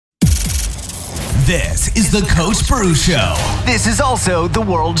This is the Coach Bru Show. This is also the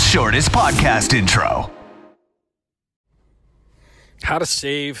world's shortest podcast intro. How to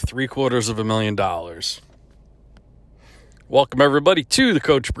save $750,000. Welcome, everybody, to the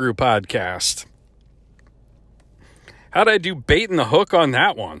Coach Bru podcast. How'd I do baiting the hook on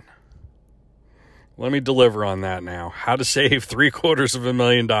that one? Let me deliver on that now. How to save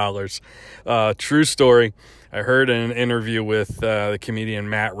 $750,000. True story. I heard in an interview with the comedian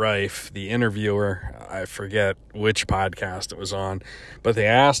Matt Rife, the interviewer. I forget which podcast it was on, but they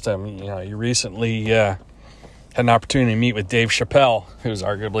asked him, you recently had an opportunity to meet with Dave Chappelle, who's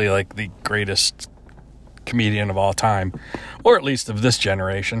arguably like the greatest comedian of all time, or at least of this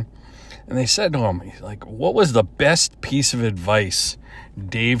generation. And they said to him, like, what was the best piece of advice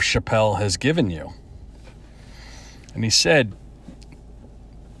Dave Chappelle has given you? And he said,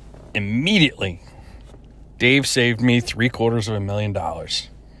 immediately, Dave saved me $750,000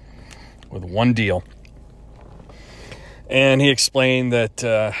 with one deal. And he explained that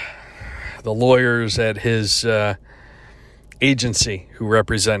the lawyers at his agency who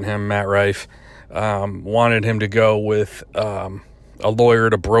represent him, Matt Rife, wanted him to go with a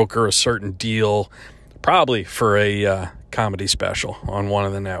lawyer to broker a certain deal, probably for a comedy special on one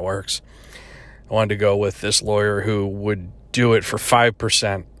of the networks. I wanted to go with this lawyer who would do it for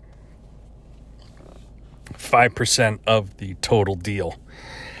 5%. 5% of the total deal.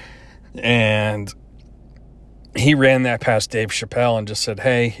 And he ran that past Dave Chappelle and just said,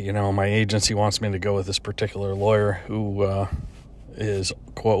 hey, my agency wants me to go with this particular lawyer who is,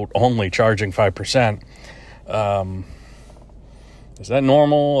 quote, only charging 5%. Is that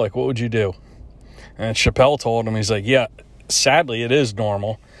normal? Like, what would you do? And Chappelle told him, he's like, yeah, sadly, it is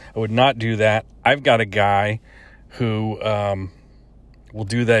normal. I would not do that. I've got a guy who will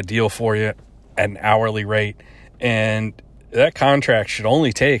do that deal for you at an hourly rate, and that contract should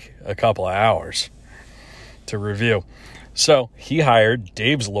only take a couple of hours to review. So he hired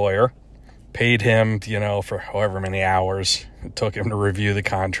Dave's lawyer, paid him, for however many hours it took him to review the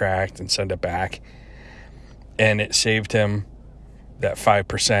contract and send it back, and it saved him that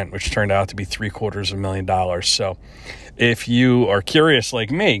 5%, which turned out to be $750,000. So if you are curious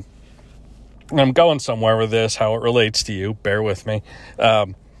like me, and I'm going somewhere with this, how it relates to you, bear with me.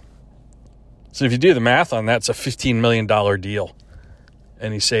 So if you do the math on that, it's a $15 million deal.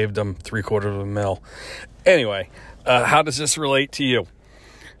 And he saved them $750,000. Anyway, how does this relate to you?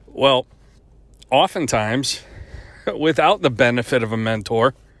 Well, oftentimes, without the benefit of a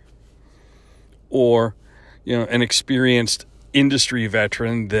mentor or, an experienced industry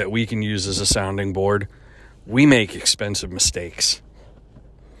veteran that we can use as a sounding board, we make expensive mistakes.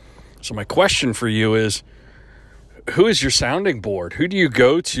 So my question for you is, who is your sounding board? Who do you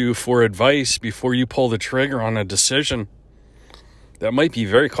go to for advice before you pull the trigger on a decision that might be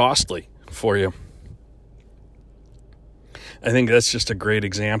very costly for you? I think that's just a great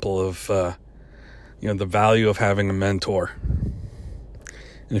example of, the value of having a mentor.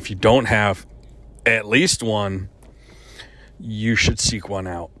 And if you don't have at least one, you should seek one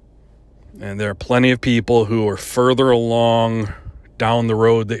out. And there are plenty of people who are further along down the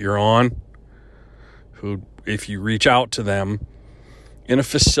road that you're on, who, if you reach out to them in a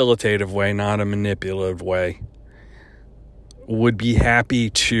facilitative way, not a manipulative way, would be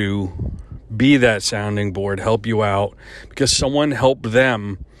happy to be that sounding board, help you out, because someone helped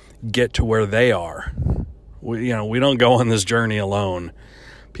them get to where they are. We don't go on this journey alone.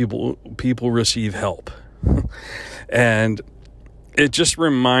 People receive help. And it just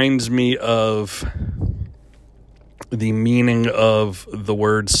reminds me of the meaning of the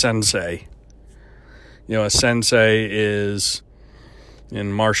word sensei. A sensei is,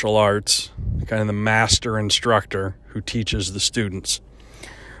 in martial arts, kind of the master instructor who teaches the students.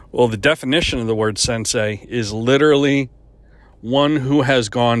 Well, the definition of the word sensei is literally one who has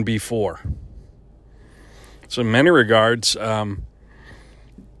gone before. So in many regards,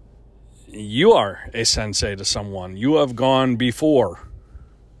 you are a sensei to someone. You have gone before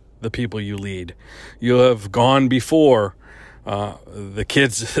the people you lead. You have gone before the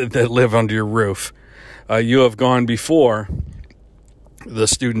kids that live under your roof. You have gone before the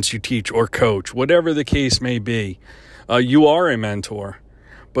students you teach or coach, whatever the case may be. You are a mentor,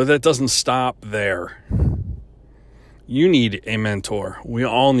 but that doesn't stop there. You need a mentor. We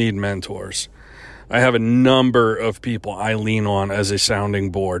all need mentors. I have a number of people I lean on as a sounding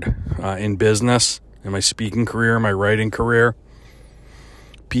board in business, in my speaking career, my writing career.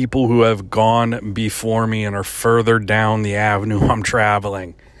 People who have gone before me and are further down the avenue I'm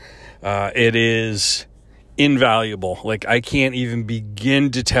traveling. It is invaluable. Like, I can't even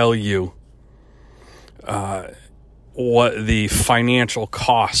begin to tell you what the financial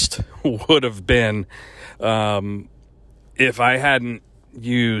cost would have been if I hadn't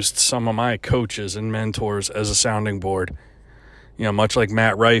used some of my coaches and mentors as a sounding board. Much like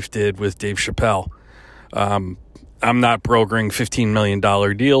Matt Rife did with Dave Chappelle. I'm not brokering $15 million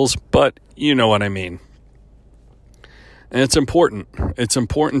deals, but you know what I mean. And it's important. It's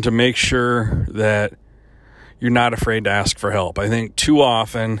important to make sure that you're not afraid to ask for help. I think too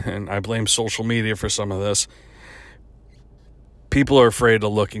often, and I blame social media for some of this, people are afraid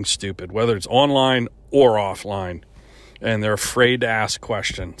of looking stupid, whether it's online or offline, and they're afraid to ask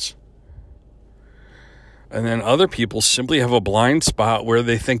questions. And then other people simply have a blind spot where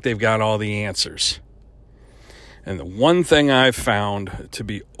they think they've got all the answers. And the one thing I've found to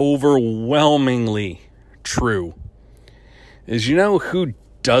be overwhelmingly true is, who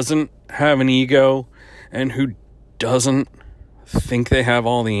doesn't have an ego and who doesn't think they have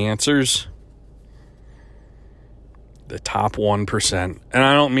all the answers? The top 1%. And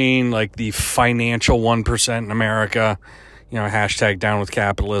I don't mean like the financial 1% in America, hashtag down with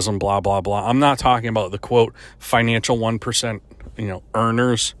capitalism, blah, blah, blah. I'm not talking about the, quote, financial 1%,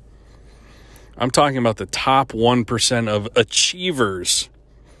 earners. I'm talking about the top 1% of achievers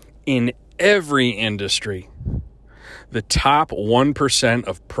in every industry. The top 1%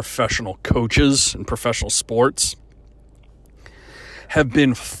 of professional coaches and professional sports have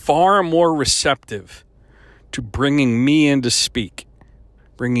been far more receptive to bringing me in to speak,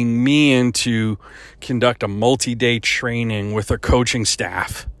 bringing me in to conduct a multi-day training with their coaching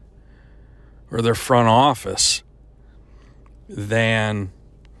staff or their front office than,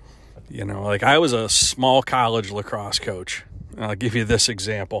 like I was a small college lacrosse coach. I'll give you this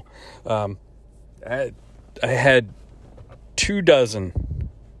example. I had 24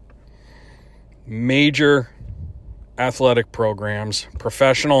 major athletic programs,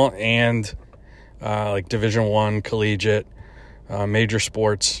 professional and like Division I, collegiate, major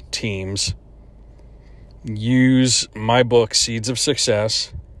sports teams, use my book, Seeds of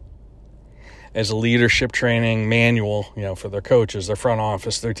Success, as a leadership training manual, for their coaches, their front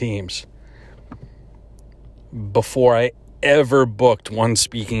office, their teams, before I ever booked one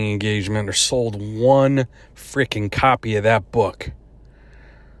speaking engagement or sold one freaking copy of that book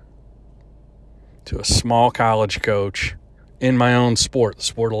to a small college coach in my own sport, the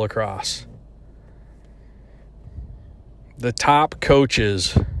sport of lacrosse. The top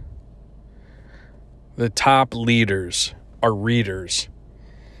coaches, the top leaders are readers.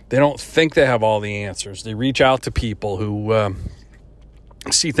 They don't think they have all the answers. They reach out to people who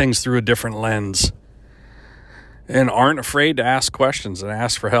see things through a different lens and aren't afraid to ask questions and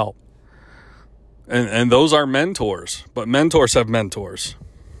ask for help. And those are mentors, but mentors have mentors.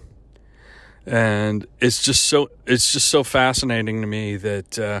 And it's just so fascinating to me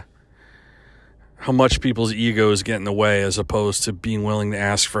that how much people's egos get in the way as opposed to being willing to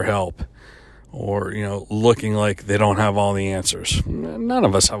ask for help or, looking like they don't have all the answers. None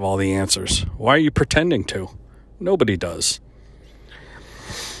of us have all the answers. Why are you pretending to? Nobody does.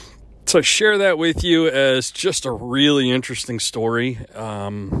 So I share that with you as just a really interesting story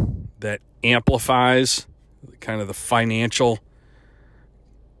that amplifies kind of the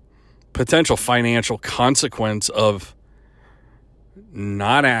potential financial consequence of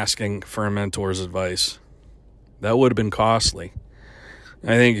not asking for a mentor's advice. That would have been costly.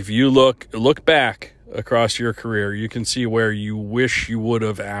 I think if you look back across your career, you can see where you wish you would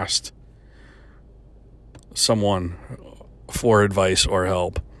have asked someone for advice or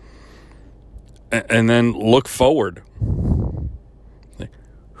help. And then look forward.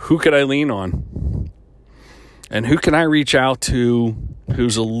 Who could I lean on? And who can I reach out to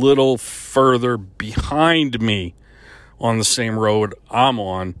who's a little further behind me on the same road I'm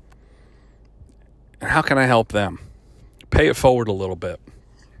on? And how can I help them? Pay it forward a little bit.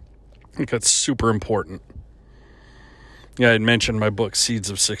 I think that's super important. I had mentioned my book, Seeds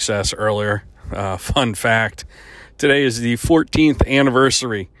of Success, earlier. Fun fact, today is the 14th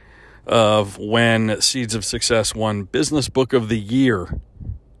anniversary of when Seeds of Success won Business Book of the Year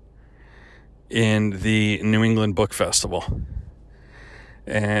in the New England Book Festival.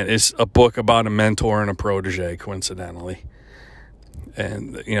 And it's a book about a mentor and a protege, coincidentally.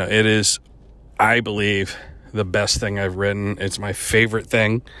 And, it is, I believe, the best thing I've written. It's my favorite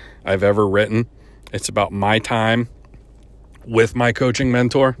thing I've ever written. It's about my time with my coaching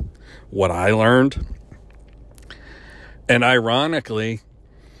mentor, what I learned. And ironically,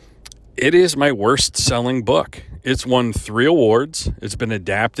 it is my worst selling book. It's won 3 awards. It's been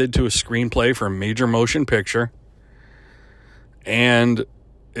adapted to a screenplay for a major motion picture. And it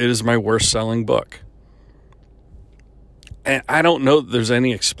is my worst selling book. And I don't know that there's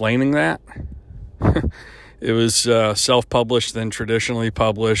any explaining that. It was self-published, then traditionally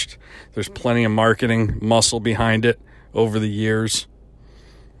published. There's plenty of marketing muscle behind it over the years.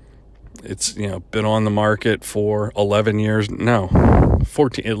 It's, been on the market for 11 years. No,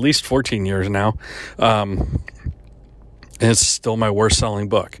 14, at least 14 years now. And it's still my worst selling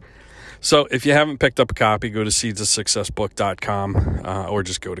book. So if you haven't picked up a copy, go to seedsofsuccessbook.com or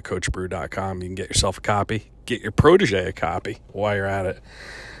just go to coachbrew.com. You can get yourself a copy. Get your protege a copy while you're at it.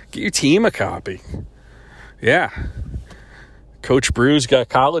 Get your team a copy. Yeah. Coach Brew's got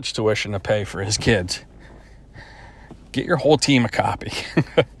college tuition to pay for his kids. Get your whole team a copy.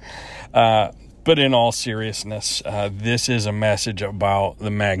 But in all seriousness, this is a message about the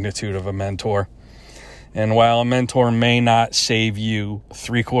magnitude of a mentor. And while a mentor may not save you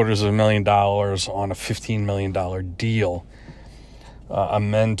 $750,000 on a $15 million deal, a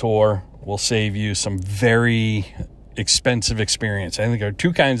mentor will save you some very expensive experience. I think there are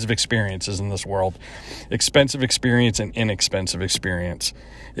two kinds of experiences in this world: expensive experience and inexpensive experience.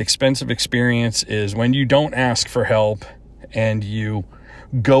 Expensive experience is when you don't ask for help and you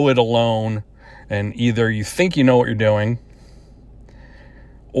go it alone, and either you think you know what you're doing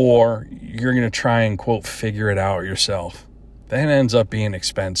or you're going to try and, quote, figure it out yourself. That ends up being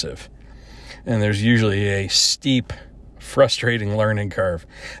expensive. And there's usually a steep, frustrating learning curve.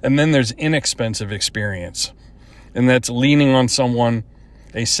 And then there's inexpensive experience. And that's leaning on someone,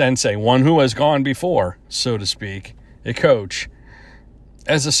 a sensei, one who has gone before, so to speak, a coach,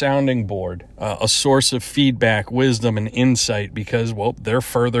 as a sounding board, a source of feedback, wisdom, and insight because, well, they're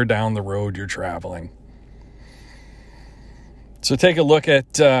further down the road you're traveling. So take a look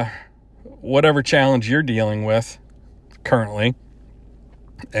at whatever challenge you're dealing with currently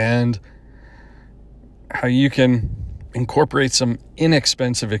and how you can incorporate some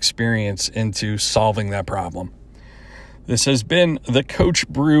inexpensive experience into solving that problem. This has been the Coach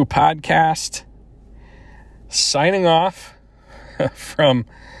Brew Podcast, signing off from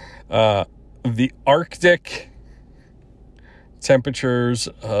the Arctic temperatures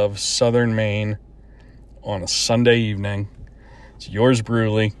of southern Maine on a Sunday evening. It's yours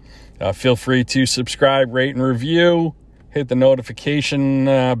truly. Feel free to subscribe, rate, and review. Hit the notification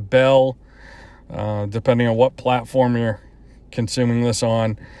bell, depending on what platform you're consuming this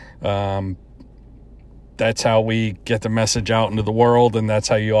on. That's how we get the message out into the world, and that's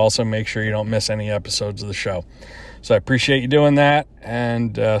how you also make sure you don't miss any episodes of the show. So I appreciate you doing that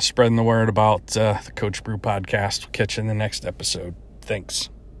and spreading the word about the Coach Brew Podcast. We'll catch you in the next episode. Thanks.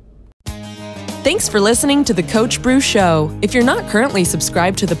 Thanks for listening to The Coach Brew Show. If you're not currently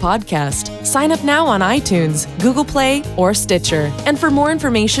subscribed to the podcast, sign up now on iTunes, Google Play, or Stitcher. And for more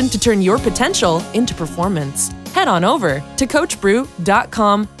information to turn your potential into performance, head on over to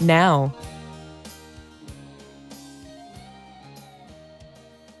coachbrew.com now.